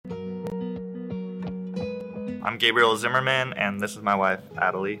I'm Gabriel Zimmerman, and this is my wife,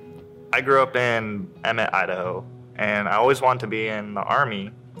 Adelie. I grew up in Emmett, Idaho, and I always wanted to be in the Army.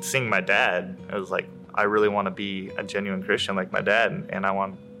 Seeing my dad, it was like, I really want to be a genuine Christian like my dad,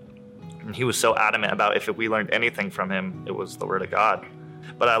 and he was so adamant about if we learned anything from him, it was the Word of God.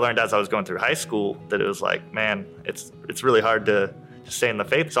 But I learned as I was going through high school that it was like, man, it's really hard to stay in the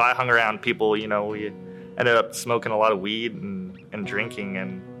faith. So I hung around people, we ended up smoking a lot of weed and drinking,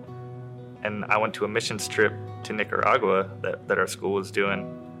 and I went to a missions trip to Nicaragua that our school was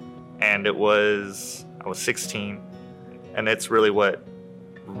doing. And I was 16, and it's really what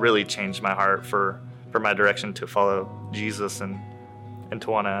really changed my heart for my direction to follow Jesus and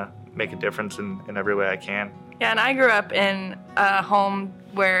to want to make a difference in every way I can. Yeah, and I grew up in a home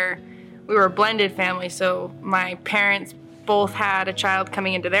where we were a blended family, so my parents both had a child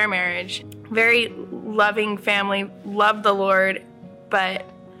coming into their marriage. Very loving family, loved the Lord, but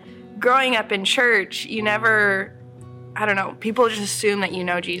growing up in church, people just assume that you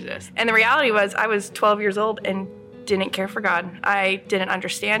know Jesus. And the reality was I was 12 years old and didn't care for God. I didn't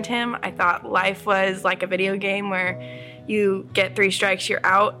understand him. I thought life was like a video game where you get 3 strikes, you're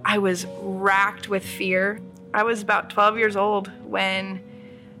out. I was racked with fear. I was about 12 years old when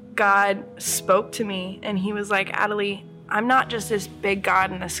God spoke to me, and he was like, Adelie, I'm not just this big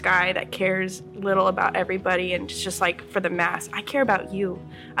God in the sky that cares little about everybody and just like for the mass. I care about you.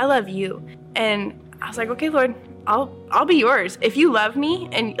 I love you. And I was like, okay, Lord, I'll be yours. If you love me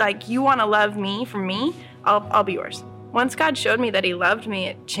and like you want to love me for me, I'll be yours. Once God showed me that he loved me,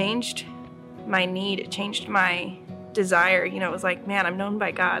 it changed my need. It changed my desire. It was like, man, I'm known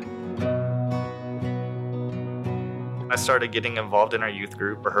by God. I started getting involved in our youth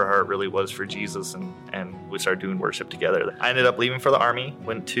group, where her heart really was for Jesus, and we started doing worship together. I ended up leaving for the Army,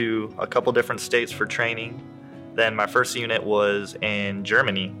 went to a couple different states for training. Then my first unit was in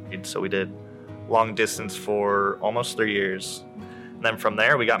Germany, so we did long distance for almost 3 years. And then from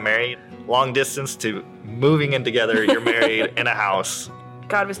there, we got married. Long distance to moving in together, you're married in a house.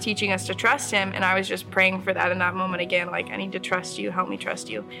 God was teaching us to trust him, and I was just praying for that in that moment again, like, I need to trust you, help me trust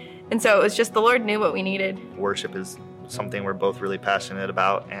you. And so it was just the Lord knew what we needed. Worship is something we're both really passionate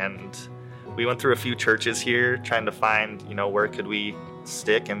about, and we went through a few churches here trying to find, where could we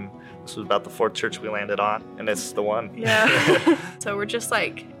stick, and this was about the 4th church we landed on, and it's the one. Yeah. So we're just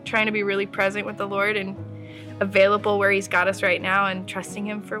like trying to be really present with the Lord and available where he's got us right now and trusting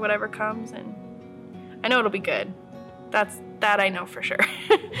him for whatever comes, and I know it'll be good. That I know for sure.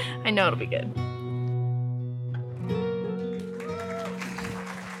 I know it'll be good.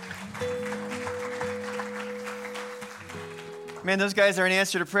 Man, those guys are an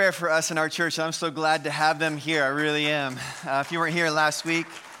answer to prayer for us in our church. I'm so glad to have them here. I really am. If you weren't here last week,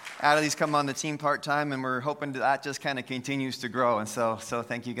 Adelie's come on the team part-time, and we're hoping that just kind of continues to grow. And so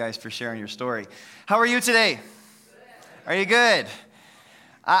thank you guys for sharing your story. How are you today? Are you good?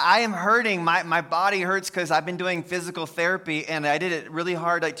 I am hurting. My body hurts because I've been doing physical therapy, and I did it really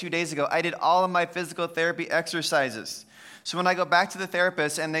hard like 2 days ago. I did all of my physical therapy exercises. So when I go back to the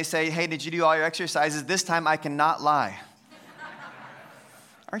therapist and they say, hey, did you do all your exercises? This time I cannot lie.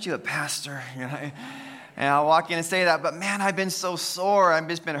 Aren't you a pastor? And I'll walk in and say that, but man, I've been so sore. I've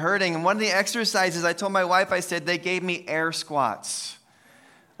just been hurting. And one of the exercises, I told my wife, I said, they gave me air squats.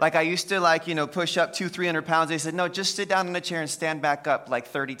 Like I used to push up 200-300 pounds. They said, no, just sit down in a chair and stand back up like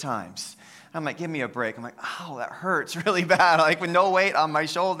 30 times. I'm like, give me a break. I'm like, oh, that hurts really bad. Like with no weight on my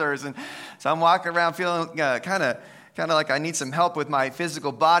shoulders. And so I'm walking around feeling kind of like I need some help with my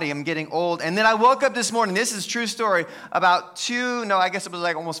physical body. I'm getting old. And then I woke up this morning. This is a true story. I guess it was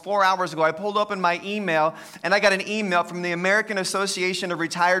like almost 4 hours ago. I pulled open my email, and I got an email from the American Association of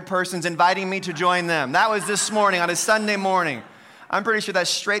Retired Persons inviting me to join them. That was this morning on a Sunday morning. I'm pretty sure that's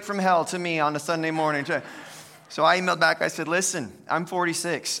straight from hell to me on a Sunday morning. So I emailed back. I said, listen, I'm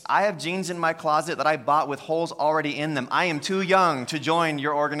 46. I have jeans in my closet that I bought with holes already in them. I am too young to join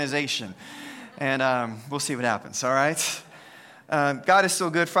your organization. And we'll see what happens, all right? God is so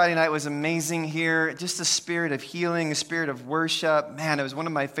good. Friday night was amazing here. Just a spirit of healing, a spirit of worship. Man, it was one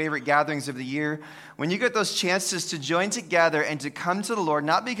of my favorite gatherings of the year. When you get those chances to join together and to come to the Lord,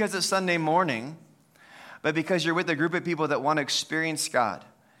 not because it's Sunday morning, but because you're with a group of people that want to experience God,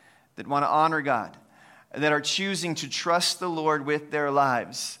 that want to honor God, that are choosing to trust the Lord with their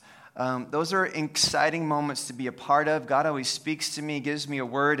lives. Those are exciting moments to be a part of. God always speaks to me, gives me a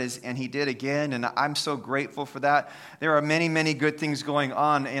word, and he did again, and I'm so grateful for that. There are many, many good things going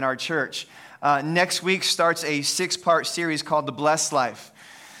on in our church. Next week starts a 6-part series called The Blessed Life.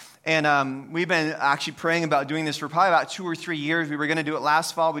 And we've been actually praying about doing this for probably about 2 or 3 years. We were going to do it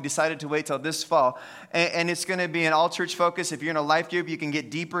last fall. We decided to wait till this fall. And it's going to be an all-church focus. If you're in a life group, you can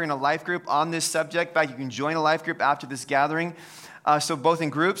get deeper in a life group on this subject. In fact, you can join a life group after this gathering. So both in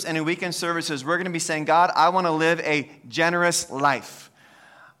groups and in weekend services, we're going to be saying, God, I want to live a generous life.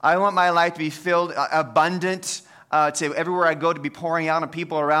 I want my life to be filled, abundant, to everywhere I go to be pouring out on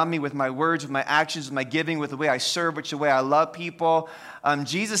people around me with my words, with my actions, with my giving, with the way I serve, with the way I love people.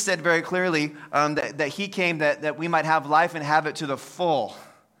 Jesus said very clearly that he came that we might have life and have it to the full.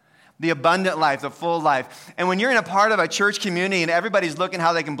 The abundant life, the full life. And when you're in a part of a church community and everybody's looking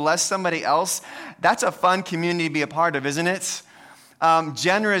how they can bless somebody else, that's a fun community to be a part of, isn't it?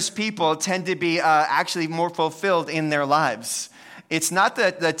 Generous people tend to be actually more fulfilled in their lives. It's not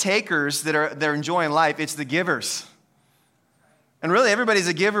the takers they're enjoying life, it's the givers. And really, everybody's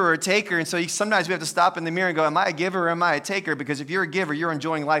a giver or a taker, and so sometimes we have to stop in the mirror and go, am I a giver or am I a taker? Because if you're a giver, you're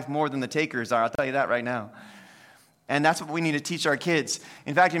enjoying life more than the takers are. I'll tell you that right now. And that's what we need to teach our kids.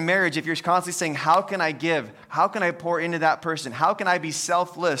 In fact, in marriage, if you're constantly saying, how can I give? How can I pour into that person? How can I be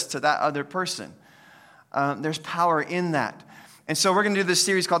selfless to that other person? There's power in that. And so we're going to do this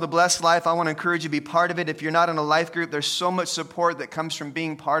series called The Blessed Life. I want to encourage you to be part of it. If you're not in a life group, there's so much support that comes from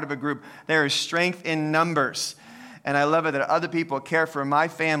being part of a group. There is strength in numbers. And I love it that other people care for my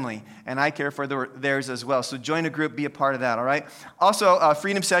family, and I care for theirs as well. So join a group, be a part of that, all right? Also,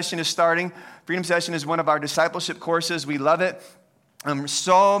 Freedom Session is starting. Freedom Session is one of our discipleship courses. We love it.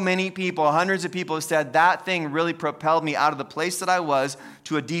 So many people, hundreds of people have said that thing really propelled me out of the place that I was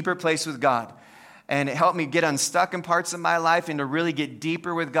to a deeper place with God. And it helped me get unstuck in parts of my life and to really get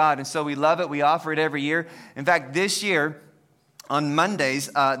deeper with God. And so we love it. We offer it every year. In fact, this year, on Mondays,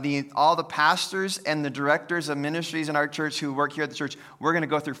 all the pastors and the directors of ministries in our church who work here at the church, we're going to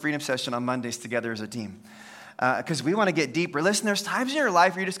go through Freedom Session on Mondays together as a team. Because we want to get deeper. Listen, there's times in your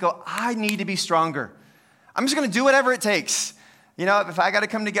life where you just go, I need to be stronger. I'm just going to do whatever it takes. You know, if I got to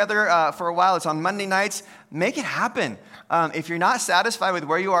come together for a while, it's on Monday nights, make it happen. If you're not satisfied with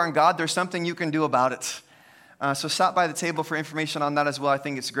where you are in God, there's something you can do about it. So stop by the table for information on that as well. I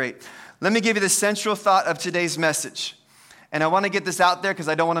think it's great. Let me give you the central thought of today's message. And I want to get this out there because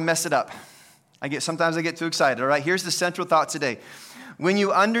I don't want to mess it up. Sometimes I get too excited. All right, here's the central thought today. When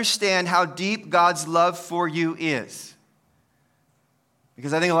you understand how deep God's love for you is,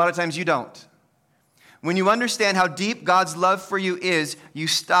 because I think a lot of times you don't. When you understand how deep God's love for you is, you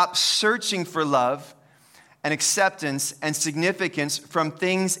stop searching for love and acceptance and significance from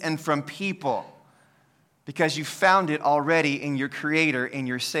things and from people because you found it already in your Creator, in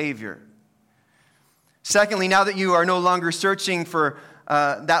your Savior. Secondly, now that you are no longer searching for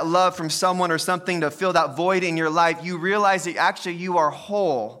that love from someone or something to fill that void in your life, you realize that actually you are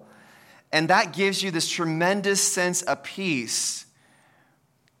whole. And that gives you this tremendous sense of peace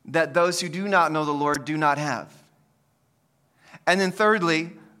that those who do not know the Lord do not have. And then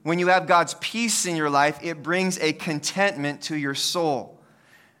thirdly, when you have God's peace in your life, it brings a contentment to your soul,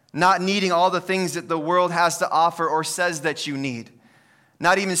 not needing all the things that the world has to offer or says that you need.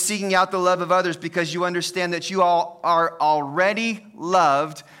 Not even seeking out the love of others because you understand that you all are already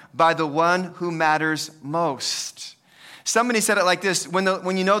loved by the one who matters most. Somebody said it like this: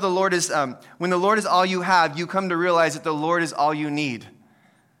 when you know the Lord is when the Lord is all you have, you come to realize that the Lord is all you need.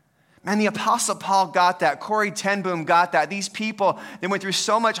 Man, the Apostle Paul got that. Corrie ten Boom got that. These people, they went through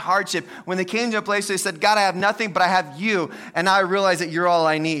so much hardship. When they came to a place, they said, God, I have nothing, but I have you, and I realize that you're all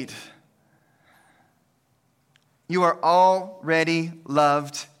I need. You are already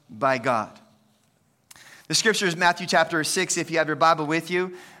loved by God. The scripture is Matthew chapter 6, if you have your Bible with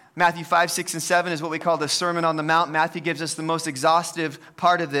you. Matthew 5, 6, and 7 is what we call the Sermon on the Mount. Matthew gives us the most exhaustive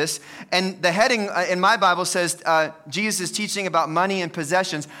part of this. And the heading in my Bible says Jesus is teaching about money and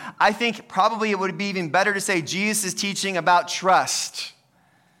possessions. I think probably it would be even better to say Jesus is teaching about trust.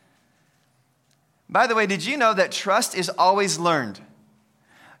 By the way, did you know that trust is always learned?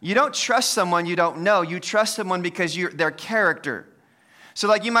 You don't trust someone you don't know. You trust someone because their character. So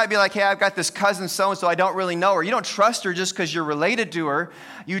like you might be like, hey, I've got this cousin so-and-so, I don't really know her. You don't trust her just because you're related to her.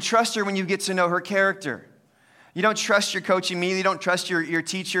 You trust her when you get to know her character. You don't trust your coach immediately. You don't trust your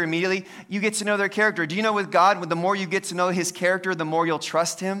teacher immediately. You get to know their character. Do you know with God, the more you get to know his character, the more you'll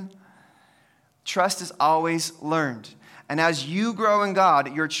trust him? Trust is always learned. And as you grow in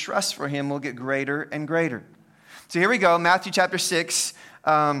God, your trust for him will get greater and greater. So here we go, Matthew chapter 6.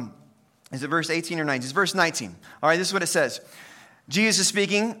 Is it verse 18 or 19? It's verse 19. All right, this is what it says. Jesus is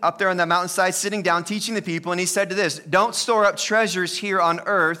speaking up there on the mountainside, sitting down, teaching the people, and he said to this, don't store up treasures here on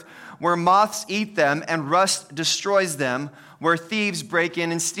earth where moths eat them and rust destroys them, where thieves break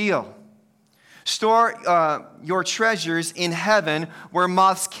in and steal. Store your treasures in heaven where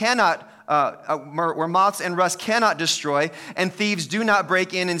moths and rust cannot destroy, and thieves do not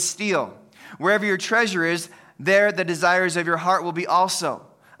break in and steal. Wherever your treasure is, there the desires of your heart will be also.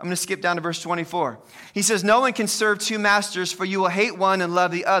 I'm going to skip down to verse 24. He says, no one can serve two masters, for you will hate one and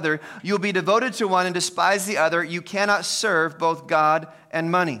love the other. You will be devoted to one and despise the other. You cannot serve both God and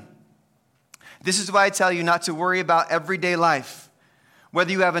money. This is why I tell you not to worry about everyday life,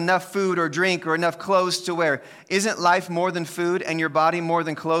 whether you have enough food or drink or enough clothes to wear. Isn't life more than food and your body more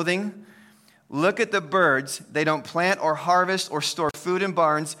than clothing? Look at the birds. They don't plant or harvest or store food in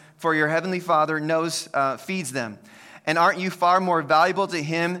barns, for your heavenly Father feeds them. And aren't you far more valuable to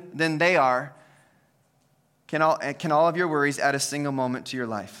him than they are? Can all of your worries add a single moment to your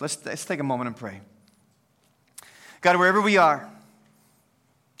life? Let's take a moment and pray. God, wherever we are,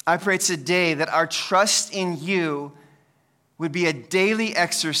 I pray today that our trust in you would be a daily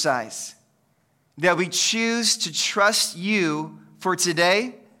exercise, that we choose to trust you for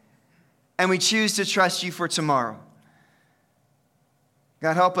today, and we choose to trust you for tomorrow.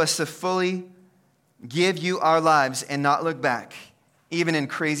 God, help us to fully give you our lives and not look back, even in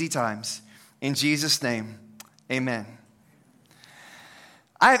crazy times. In Jesus' name, amen.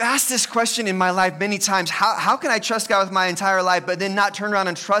 I've asked this question in my life many times. How can I trust God with my entire life, but then not turn around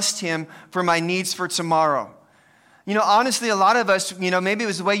and trust him for my needs for tomorrow? You know, honestly, a lot of us, maybe it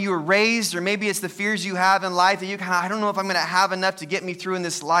was the way you were raised, or maybe it's the fears you have in life that I don't know if I'm going to have enough to get me through in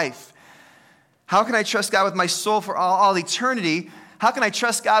this life. How can I trust God with my soul for all eternity? How can I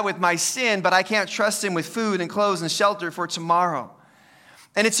trust God with my sin, but I can't trust him with food and clothes and shelter for tomorrow?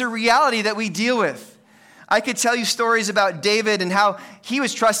 And it's a reality that we deal with. I could tell you stories about David and how he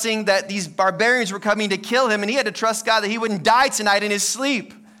was trusting that these barbarians were coming to kill him, and he had to trust God that he wouldn't die tonight in his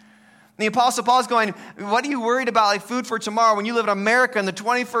sleep. And the Apostle Paul's going, what are you worried about, like food for tomorrow, when you live in America in the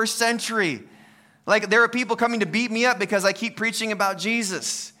 21st century? Like, there are people coming to beat me up because I keep preaching about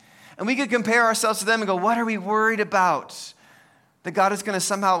Jesus. And we could compare ourselves to them and go, what are we worried about? That God is going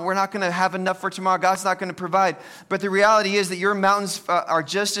to we're not going to have enough for tomorrow. God's not going to provide. But the reality is that your mountains are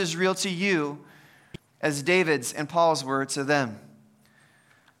just as real to you as David's and Paul's were to them.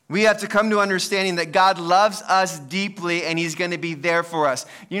 We have to come to understanding that God loves us deeply and he's going to be there for us.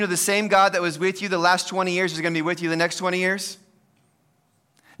 You know, the same God that was with you the last 20 years is going to be with you the next 20 years.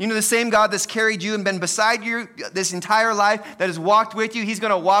 You know, the same God that's carried you and been beside you this entire life, that has walked with you, he's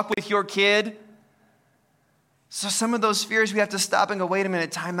going to walk with your kid. So some of those fears we have to stop and go, wait a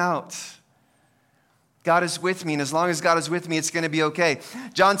minute, time out. God is with me, and as long as God is with me, it's going to be okay.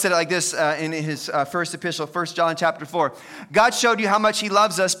 John said it like this in his first epistle, 1 John chapter 4. God showed you how much he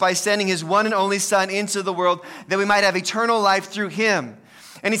loves us by sending his one and only Son into the world that we might have eternal life through him.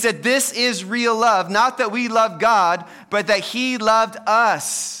 And he said, this is real love, not that we love God, but that he loved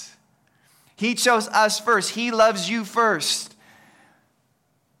us. He chose us first. He loves you first.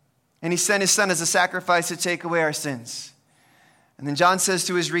 And he sent his Son as a sacrifice to take away our sins. And then John says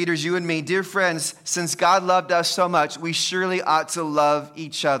to his readers, you and me, dear friends, since God loved us so much, we surely ought to love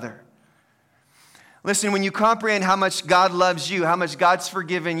each other. Listen, when you comprehend how much God loves you, how much God's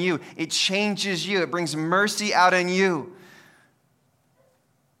forgiven you, it changes you. It brings mercy out in you.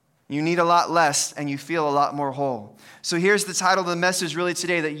 You need a lot less and you feel a lot more whole. So here's the title of the message really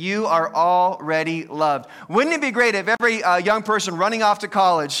today, that you are already loved. Wouldn't it be great if every young person running off to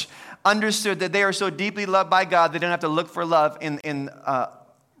college understood that they are so deeply loved by God they don't have to look for love in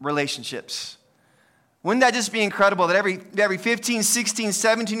relationships? Wouldn't that just be incredible that every 15, 16,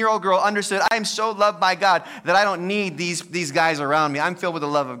 17-year-old girl understood, I am so loved by God that I don't need these guys around me. I'm filled with the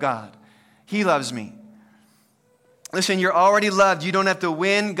love of God. He loves me. Listen, you're already loved. You don't have to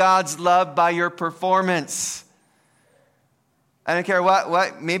win God's love by your performance. I don't care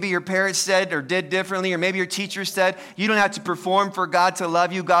what maybe your parents said or did differently, or maybe your teacher said. You don't have to perform for God to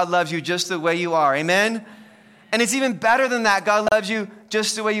love you. God loves you just the way you are. Amen? And it's even better than that. God loves you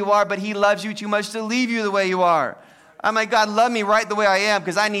just the way you are, but he loves you too much to leave you the way you are. I'm like, God, love me right the way I am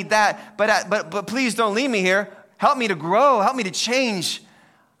because I need that. But please don't leave me here. Help me to grow. Help me to change.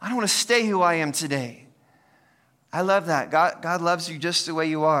 I don't want to stay who I am today. I love that. God loves you just the way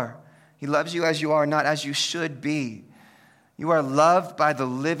you are. He loves you as you are, not as you should be. You are loved by the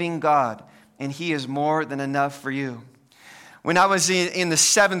living God, and he is more than enough for you. When I was in the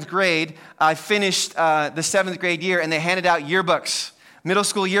 7th grade, I finished the 7th grade year, and they handed out yearbooks, middle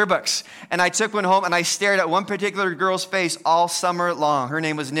school yearbooks. And I took one home, and I stared at one particular girl's face all summer long. Her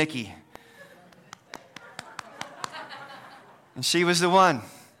name was Nikki. And she was the one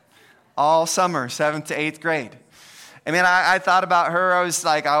all summer, 7th to 8th grade. And man, I thought about her. I was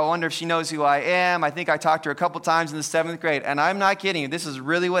like, I wonder if she knows who I am. I think I talked to her a couple times in the 7th grade. And I'm not kidding you. This is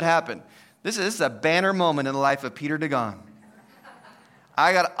really what happened. This is a banner moment in the life of Peter Dagon.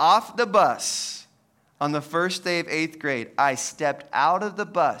 I got off the bus on the first day of 8th grade. I stepped out of the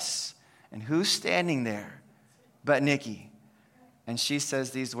bus, and who's standing there but Nikki? And she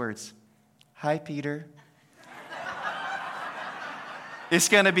says these words, "Hi, Peter." It's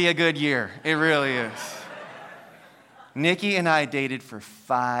going to be a good year. It really is. Nikki and I dated for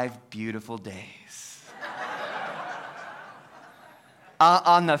 5 beautiful days.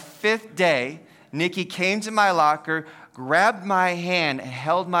 On the 5th day, Nikki came to my locker, grabbed my hand, and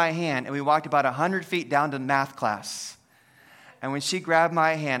held my hand, and we walked about 100 feet down to math class. And when she grabbed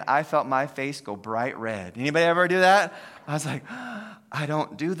my hand, I felt my face go bright red. Anybody ever do that? I was like, I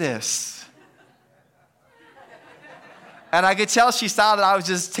don't do this. And I could tell she saw that I was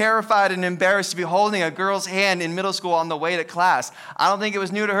just terrified and embarrassed to be holding a girl's hand in middle school on the way to class. I don't think it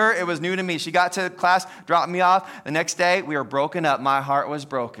was new to her. It was new to me. She got to class, dropped me off. The next day, we were broken up. My heart was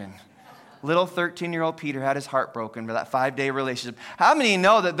broken. Little 13-year-old Peter had his heart broken for that 5-day relationship. How many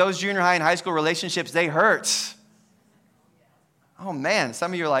know that those junior high and high school relationships, they hurt? Oh, man.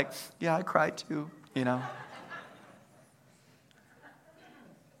 Some of you are like, yeah, I cried too, you know.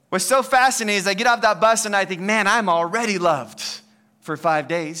 What's so fascinating is I get off that bus and I think, man, I'm already loved for 5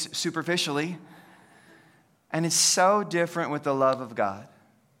 days, superficially. And it's so different with the love of God.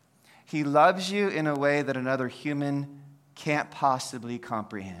 He loves you in a way that another human can't possibly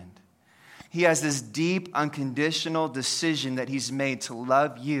comprehend. He has this deep, unconditional decision that he's made to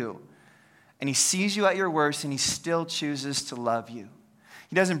love you. And he sees you at your worst and he still chooses to love you.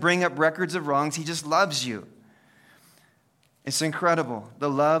 He doesn't bring up records of wrongs. He just loves you. It's incredible,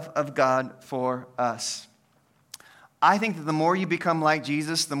 the love of God for us. I think that the more you become like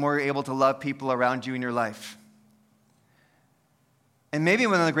Jesus, the more you're able to love people around you in your life. And maybe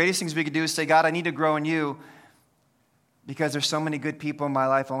one of the greatest things we could do is say, God, I need to grow in you because there's so many good people in my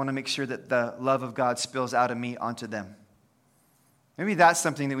life. I want to make sure that the love of God spills out of me onto them. Maybe that's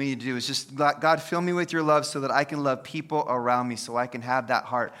something that we need to do is just, God, fill me with your love so that I can love people around me, so I can have that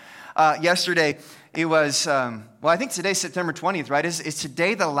heart. Yesterday, it was, I think today's September 20th, right? Is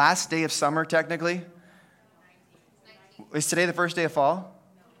today the last day of summer, technically? Is today the first day of fall?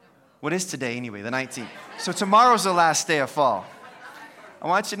 What is today, anyway? The 19th. So tomorrow's the last day of fall. I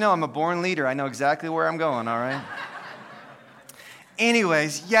want you to know I'm a born leader. I know exactly where I'm going, all right?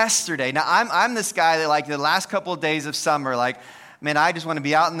 Anyways, yesterday, now I'm this guy that like the last couple of days of summer, like, man, I just want to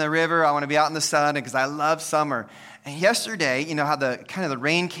be out in the river. I want to be out in the sun because I love summer. And yesterday, you know how the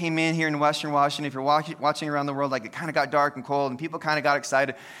rain came in here in Western Washington. If you're watching around the world, like it kind of got dark and cold and people kind of got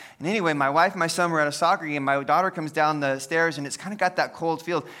excited. And anyway, my wife and my son were at a soccer game. My daughter comes down the stairs and it's kind of got that cold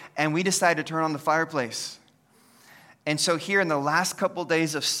feel. And we decided to turn on the fireplace. And so here in the last couple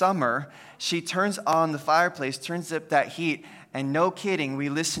days of summer, she turns on the fireplace, turns up that heat. And no kidding, we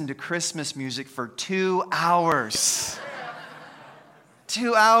listened to Christmas music for 2 hours.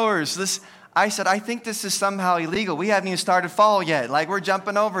 2 hours. I said, I think this is somehow illegal. We haven't even started fall yet. Like we're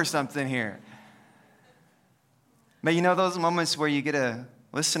jumping over something here. But you know those moments where you get to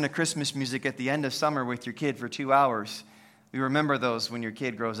listen to Christmas music at the end of summer with your kid for 2 hours? You remember those when your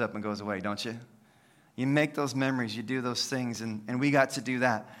kid grows up and goes away, don't you? You make those memories. You do those things. And we got to do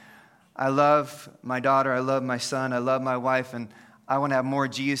that. I love my daughter. I love my son. I love my wife. And I want to have more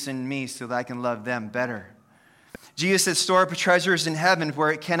Jesus in me so that I can love them better. Jesus said, store up treasures in heaven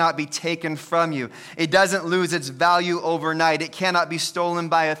where it cannot be taken from you. It doesn't lose its value overnight. It cannot be stolen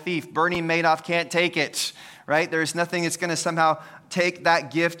by a thief. Bernie Madoff can't take it, right? There's nothing that's going to somehow take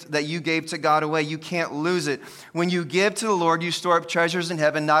that gift that you gave to God away. You can't lose it. When you give to the Lord, you store up treasures in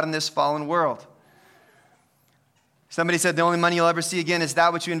heaven, not in this fallen world. Somebody said the only money you'll ever see again is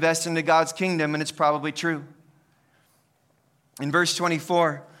that which you invest into God's kingdom, and it's probably true. In verse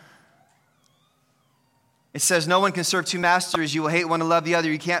 24, it says, no one can serve 2 masters. You will hate one and love the other.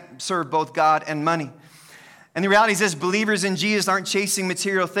 You can't serve both God and money. And the reality is this, believers in Jesus aren't chasing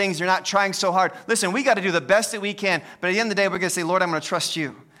material things. They're not trying so hard. Listen, we got to do the best that we can. But at the end of the day, we're going to say, Lord, I'm going to trust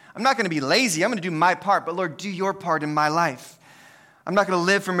you. I'm not going to be lazy. I'm going to do my part. But Lord, do your part in my life. I'm not going to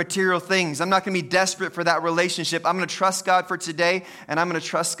live for material things. I'm not going to be desperate for that relationship. I'm going to trust God for today, and I'm going to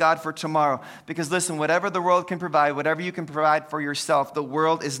trust God for tomorrow. Because listen, whatever the world can provide, whatever you can provide for yourself, the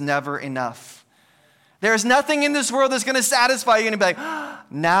world is never enough. There's nothing in this world that's going to satisfy you. You're going to be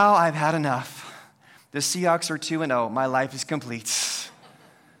like, now I've had enough. The Seahawks are 2-0. My life is complete.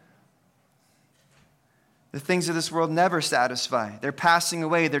 The things of this world never satisfy. They're passing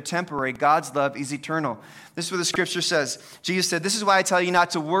away. They're temporary. God's love is eternal. This is what the scripture says. Jesus said, this is why I tell you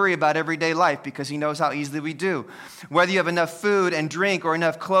not to worry about everyday life, because he knows how easily we do. Whether you have enough food and drink or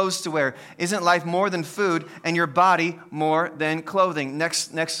enough clothes to wear, isn't life more than food and your body more than clothing?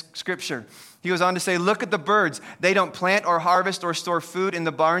 Next scripture. He goes on to say, look at the birds. They don't plant or harvest or store food in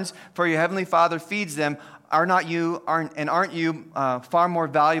the barns, for your heavenly Father feeds them. Aren't you far more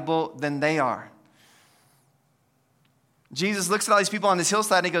valuable than they are? Jesus looks at all these people on this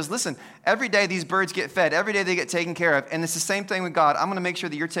hillside and he goes, listen, every day these birds get fed. Every day they get taken care of. And it's the same thing with God. I'm going to make sure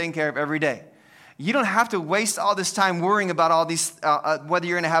that you're taken care of every day. You don't have to waste all this time worrying about all these, whether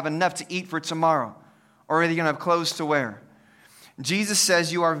you're going to have enough to eat for tomorrow or whether you're going to have clothes to wear. Jesus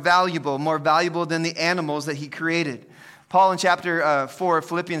says you are valuable, more valuable than the animals that he created. Paul in chapter 4 of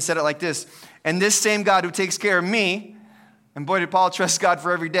Philippians said it like this, and this same God who takes care of me, and boy, did Paul trust God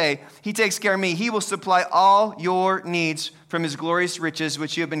for every day. He takes care of me. He will supply all your needs from his glorious riches,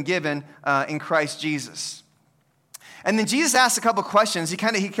 which you have been given in Christ Jesus. And then Jesus asks a couple questions. He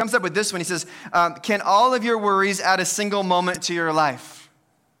comes up with this one. He says, can all of your worries add a single moment to your life?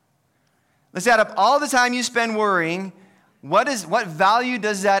 Let's add up all the time you spend worrying. What value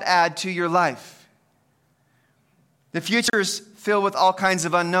does that add to your life? The future is filled with all kinds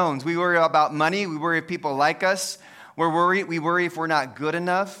of unknowns. We worry about money. We worry if people like us. We worry if we're not good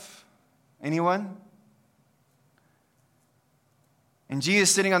enough. Anyone? And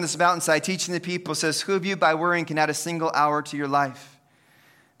Jesus, sitting on this mountainside teaching the people, says, who of you by worrying can add a single hour to your life?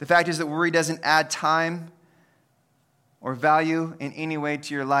 The fact is that worry doesn't add time or value in any way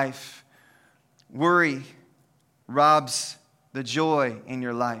to your life. Worry robs the joy in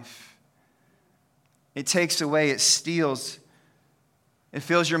your life. It takes away, it steals. It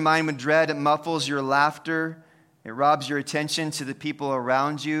fills your mind with dread. It muffles your laughter. It robs your attention to the people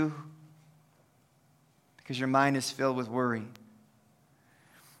around you because your mind is filled with worry.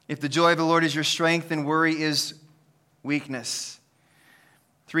 If the joy of the Lord is your strength, then worry is weakness.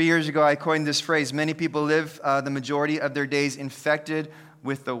 3 years ago, I coined this phrase. Many people live the majority of their days infected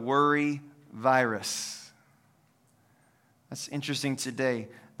with the worry virus. That's interesting today.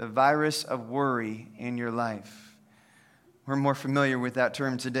 The virus of worry in your life. We're more familiar with that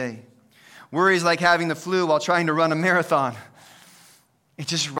term today. Worry is like having the flu while trying to run a marathon. It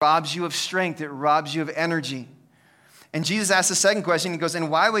just robs you of strength. It robs you of energy. And Jesus asks the second question. He goes,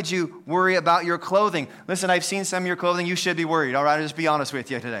 and why would you worry about your clothing? Listen, I've seen some of your clothing. You should be worried. All right, I'll just be honest with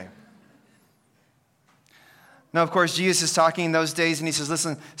you today. Now, of course, Jesus is talking in those days, and he says,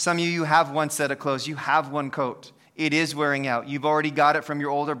 listen, some of you have one set of clothes. You have one coat. It is wearing out. You've already got it from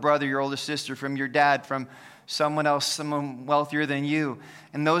your older brother, your older sister, from your dad, from someone else, someone wealthier than you.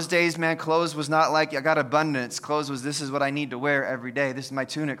 In those days, man, clothes was not like, I got abundance. Clothes was, this is what I need to wear every day. This is my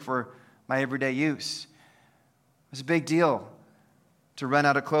tunic for my everyday use. It was a big deal to run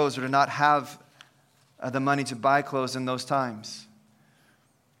out of clothes or to not have the money to buy clothes in those times.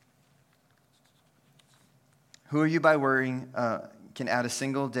 Who are you by worrying can add a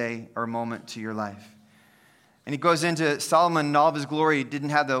single day or moment to your life? And he goes into Solomon in all of his glory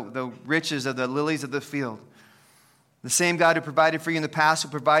didn't have the riches of the lilies of the field. The same God who provided for you in the past will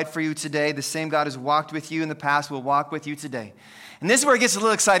provide for you today. The same God who's walked with you in the past will walk with you today. And this is where it gets a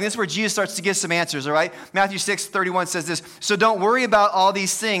little exciting. This is where Jesus starts to give some answers, all right? Matthew 6:31 says this, so don't worry about all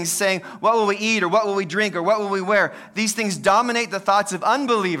these things, saying, what will we eat, or what will we drink, or what will we wear? These things dominate the thoughts of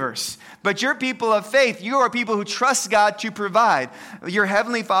unbelievers. But you're people of faith. You are people who trust God to provide. Your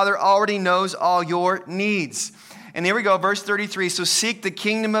heavenly Father already knows all your needs. And here we go, verse 33. So seek the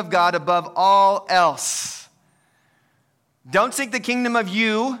kingdom of God above all else. Don't seek the kingdom of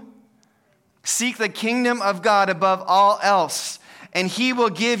you. Seek the kingdom of God above all else. And he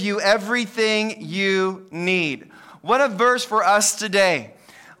will give you everything you need. What a verse for us today.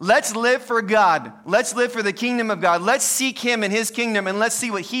 Let's live for God. Let's live for the kingdom of God. Let's seek him and his kingdom, and let's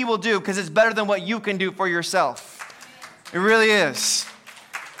see what he will do, because it's better than what you can do for yourself. It really is.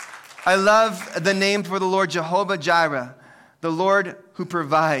 I love the name for the Lord, Jehovah Jireh, the Lord who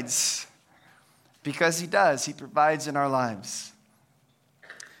provides, because he does. He provides in our lives.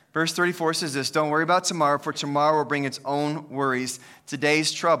 Verse 34 says this, don't worry about tomorrow, for tomorrow will bring its own worries.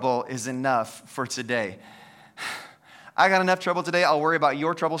 Today's trouble is enough for today. I got enough trouble today. I'll worry about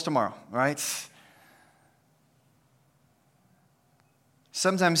your troubles tomorrow, right?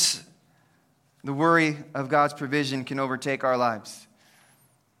 Sometimes the worry of God's provision can overtake our lives.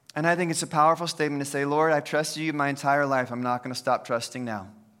 And I think it's a powerful statement to say, Lord, I've trusted you my entire life. I'm not going to stop trusting now.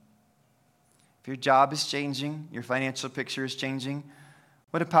 If your job is changing, your financial picture is changing,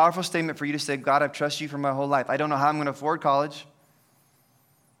 what a powerful statement for you to say, God, I've trusted you for my whole life. I don't know how I'm going to afford college.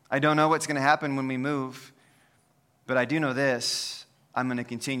 I don't know what's going to happen when we move. But I do know this, I'm going to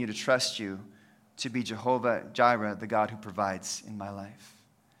continue to trust you to be Jehovah Jireh, the God who provides in my life.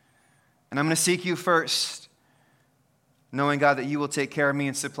 And I'm going to seek you first, knowing, God, that you will take care of me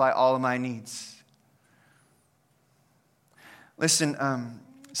and supply all of my needs. Listen,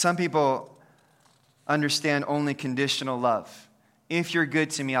 some people understand only conditional love. If you're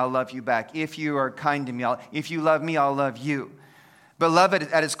good to me, I'll love you back. If you are kind to me, if you love me, I'll love you. But love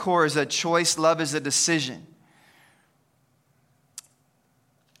at its core is a choice. Love is a decision.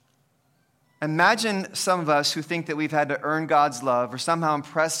 Imagine some of us who think that we've had to earn God's love or somehow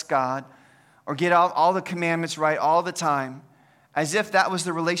impress God or get all the commandments right all the time, as if that was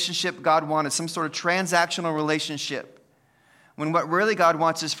the relationship God wanted, some sort of transactional relationship. When what really God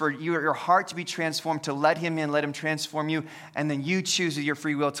wants is for your heart to be transformed, to let him in, let him transform you, and then you choose with your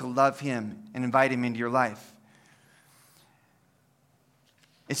free will to love him and invite him into your life.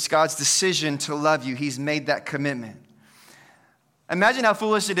 It's God's decision to love you. He's made that commitment. Imagine how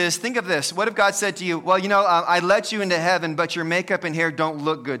foolish it is. Think of this. What if God said to you, well, I let you into heaven, but your makeup and hair don't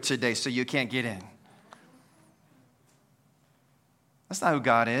look good today, so you can't get in. That's not who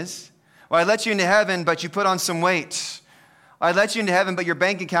God is. Well, I let you into heaven, but you put on some weight. I let you into heaven, but your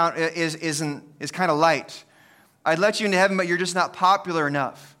bank account is kind of light. I let you into heaven, but you're just not popular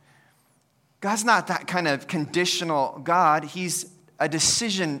enough. God's not that kind of conditional God. He's a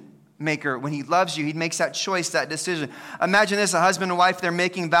decision maker. When he loves you, he makes that choice, that decision. Imagine this, a husband and wife, they're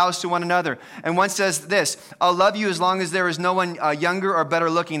making vows to one another. And one says this, I'll love you as long as there is no one younger or better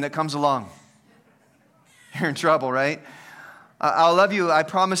looking that comes along. You're in trouble, right? I'll love you, I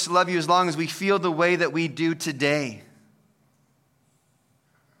promise to love you as long as we feel the way that we do today.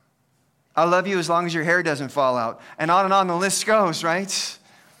 I'll love you as long as your hair doesn't fall out. And on the list goes, right?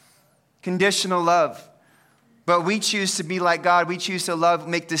 Conditional love. But we choose to be like God. We choose to love,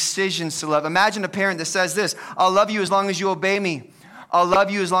 make decisions to love. Imagine a parent that says this, I'll love you as long as you obey me. I'll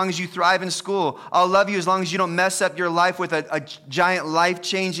love you as long as you thrive in school. I'll love you as long as you don't mess up your life with a giant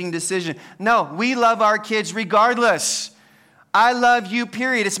life-changing decision. No, we love our kids regardless. I love you,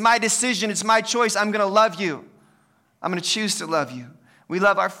 period. It's my decision. It's my choice. I'm going to love you. I'm going to choose to love you. We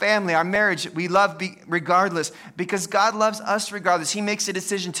love our family, our marriage. We love regardless because God loves us regardless. He makes a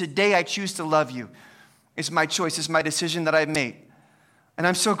decision. Today, I choose to love you. It's my choice. It's my decision that I've made. And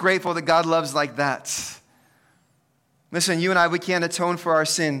I'm so grateful that God loves like that. Listen, you and I, we can't atone for our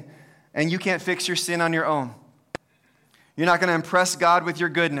sin, and you can't fix your sin on your own. You're not going to impress God with your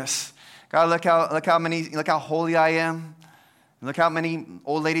goodness. God, look how holy I am. Look how many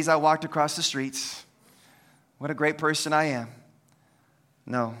old ladies I walked across the streets. What a great person I am.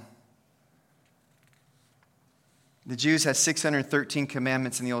 No. The Jews had 613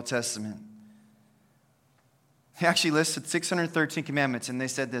 commandments in the Old Testament. They actually listed 613 commandments, and they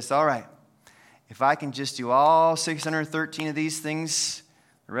said this, all right, if I can just do all 613 of these things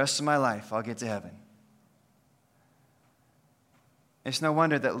the rest of my life, I'll get to heaven. It's no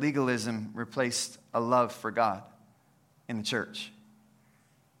wonder that legalism replaced a love for God in the church.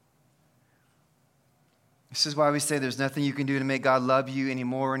 This is why we say there's nothing you can do to make God love you any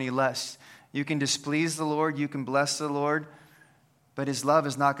more or any less. You can displease the Lord, you can bless the Lord, but his love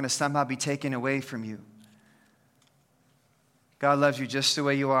is not going to somehow be taken away from you. God loves you just the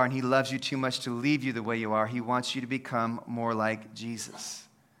way you are, and he loves you too much to leave you the way you are. He wants you to become more like Jesus.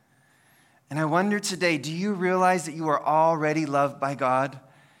 And I wonder today, do you realize that you are already loved by God?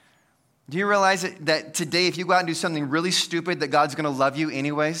 Do you realize that today, if you go out and do something really stupid, that God's going to love you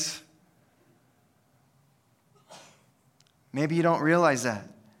anyways? Maybe you don't realize that.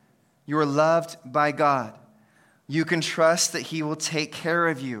 You are loved by God. You can trust that he will take care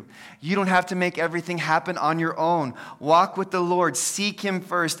of you. You don't have to make everything happen on your own. Walk with the Lord. Seek him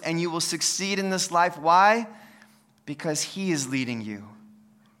first, and you will succeed in this life. Why? Because he is leading you.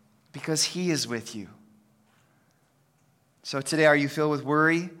 Because he is with you. So today, are you filled with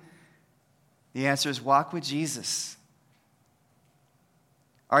worry? The answer is walk with Jesus.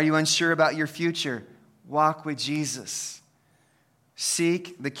 Are you unsure about your future? Walk with Jesus.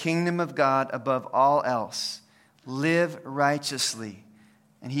 Seek the kingdom of God above all else. Live righteously,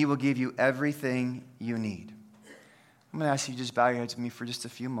 and he will give you everything you need. I'm going to ask you to just bow your heads with me for just a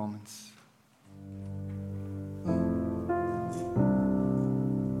few moments.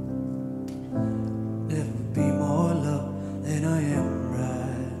 Never be more loved than I am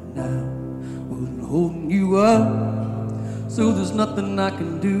right now. Wasn't holding you up, so there's nothing I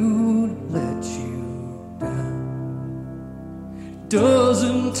can do to let you down.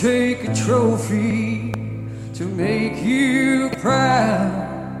 Doesn't take a trophy to make you proud.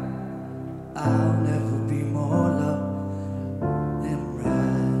 I'll never be more loved than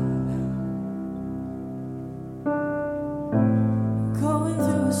right now.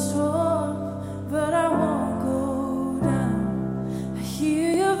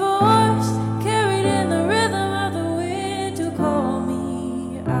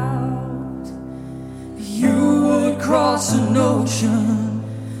 ocean,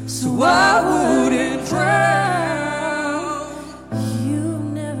 so I wouldn't drown. You've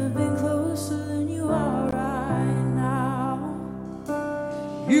never been closer than you are right now.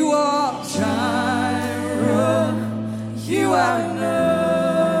 You are Jireh, you are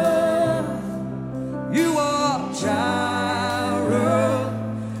enough. You are Jireh,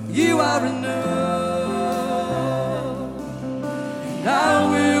 you are enough. And I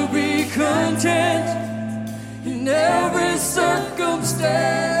will be content in every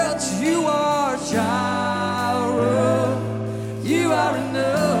circumstance. You are Jireh, you are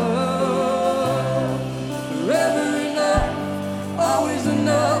enough. Forever enough, always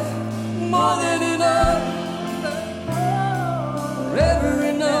enough, more than enough. Forever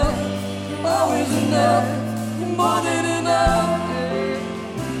enough, always enough, more than enough.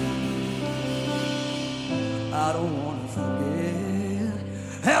 I don't wanna forget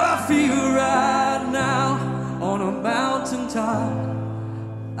how I feel right now on a mountaintop.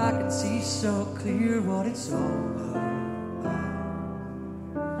 I can see so clear what it's all about.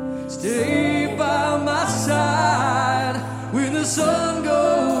 Stay by my side when the sun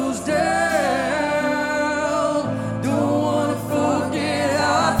goes down. Don't wanna forget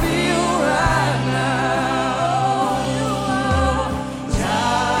how I feel right now.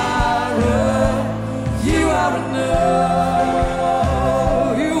 Jireh, you are enough.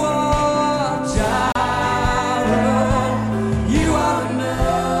 You are Jireh, you are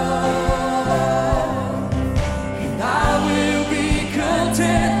enough. And I will be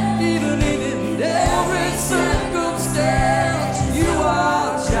content even in every circumstance. You are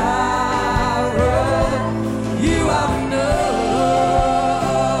Jireh, you are enough.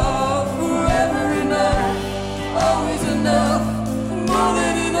 Forever enough, always enough, more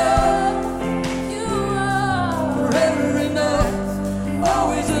than enough. You are Forever enough,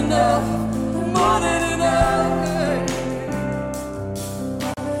 always enough, more than enough.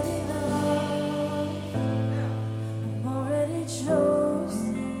 already loved. I'm already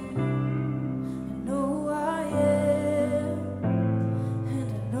chosen. I know who I am, and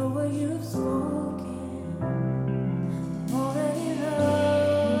I know what you've spoken. I'm already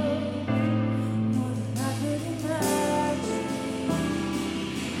loved, more than I could imagine.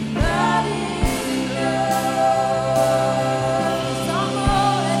 That is love, 'cause I'm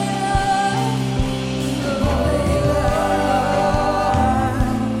already loved. I'm already loved.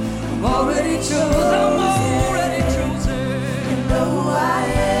 I'm already chosen. I'm already chosen. I know who I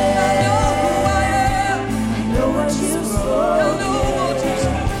am. I know who I am. I know what you've I spoken. know what you've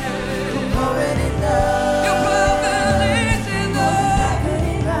spoken. I'm already loved. Your perfect is enough. I could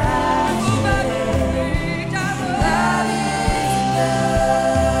imagine. Oh, my glory, Jireh. That is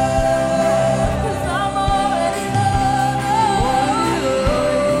love, 'cause I'm already loved.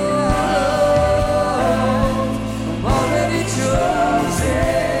 I'm already chosen.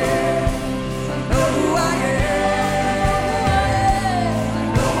 I know who I am. I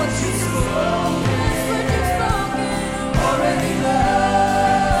know what you've spoken. Already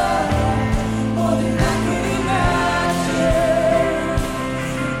loved, more than I could imagine.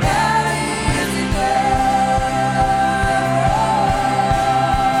 That is enough.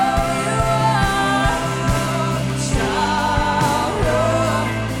 Jireh,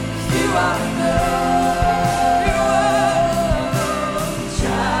 you are enough. You are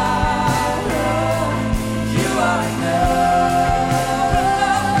Jireh, you are enough.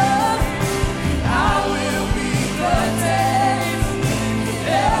 I will be content in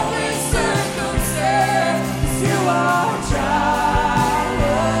every circumstance. You are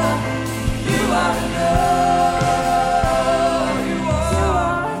Jireh, you are enough. You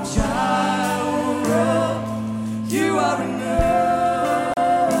are Jireh, you are enough.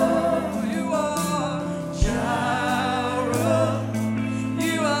 You are Jireh,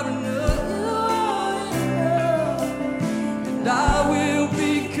 you are enough. And I will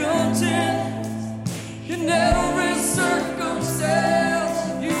be content in every circumstance.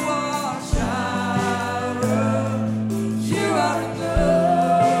 You are Jireh, you are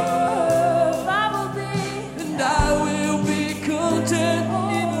enough. I will be. And I will be content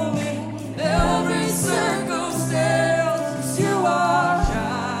even in every circumstance. 'Cause you are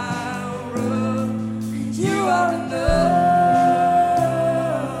Jireh, you are enough.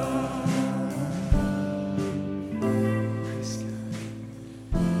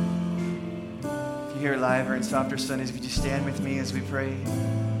 If you're here live or in Softer Sundays, if you just stand with me as we pray.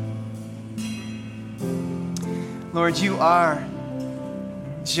 Lord, you are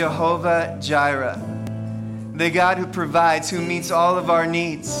Jehovah Jireh, the God who provides, who meets all of our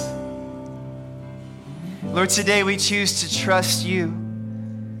needs. Lord, today we choose to trust you.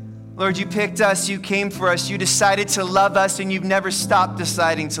 Lord, you picked us, you came for us, you decided to love us, and you've never stopped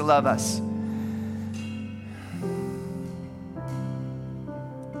deciding to love us.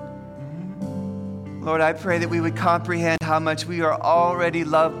 Lord, I pray that we would comprehend how much we are already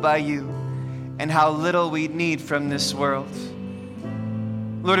loved by you and how little we need from this world.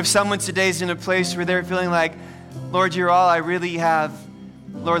 Lord, if someone today is in a place where they're feeling like, Lord, you're all I really have,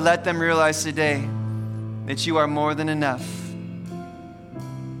 Lord, let them realize today that you are more than enough.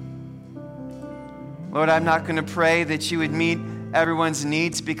 Lord, I'm not going to pray that you would meet everyone's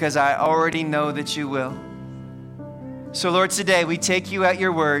needs because I already know that you will. So, Lord, today we take you at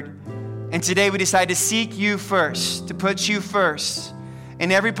your word. And today we decide to seek you first, to put you first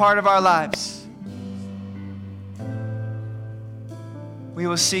in every part of our lives. We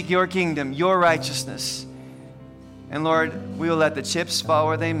will seek your kingdom, your righteousness. And Lord, we will let the chips fall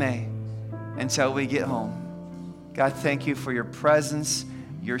where they may until we get home. God, thank you for your presence,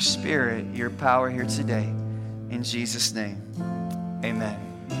 your spirit, your power here today. In Jesus' name, amen.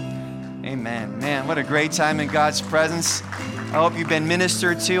 Amen. Man, what a great time in God's presence. I hope you've been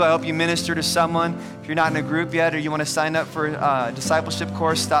ministered to. I hope you minister to someone. If you're not in a group yet or you want to sign up for a discipleship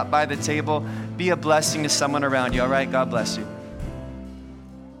course, stop by the table. Be a blessing to someone around you, all right? God bless you.